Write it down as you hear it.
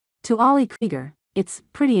To Ollie Krieger, it's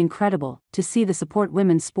pretty incredible to see the support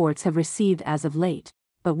women's sports have received as of late.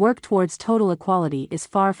 But work towards total equality is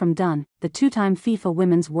far from done. The two-time FIFA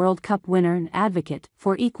Women's World Cup winner and advocate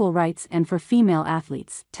for equal rights and for female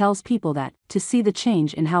athletes tells people that to see the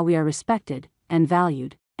change in how we are respected and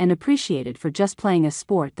valued and appreciated for just playing a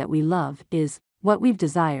sport that we love is what we've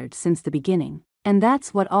desired since the beginning. And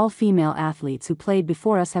that's what all female athletes who played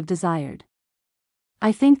before us have desired.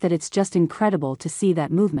 I think that it's just incredible to see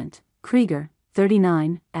that movement, Krieger,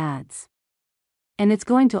 39, adds. And it's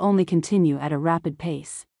going to only continue at a rapid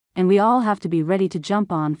pace, and we all have to be ready to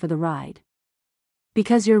jump on for the ride.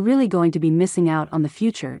 Because you're really going to be missing out on the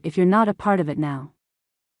future if you're not a part of it now.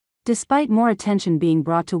 Despite more attention being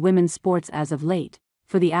brought to women's sports as of late,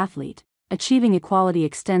 for the athlete, achieving equality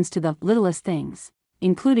extends to the littlest things,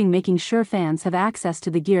 including making sure fans have access to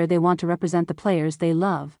the gear they want to represent the players they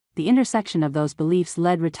love. The intersection of those beliefs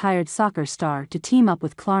led retired soccer star to team up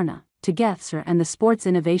with Klarna, Together and the Sports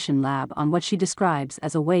Innovation Lab on what she describes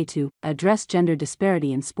as a way to address gender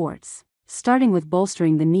disparity in sports, starting with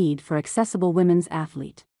bolstering the need for accessible women's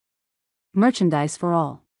athlete merchandise for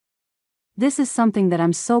all. This is something that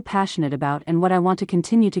I'm so passionate about and what I want to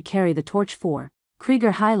continue to carry the torch for.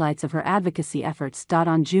 Krieger highlights of her advocacy efforts.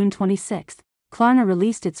 On June 26, Klarna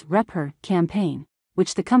released its Rep Her campaign,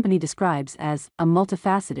 which the company describes as a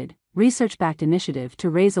multifaceted, research-backed initiative to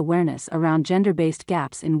raise awareness around gender-based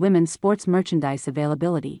gaps in women's sports merchandise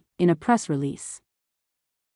availability. In a press release,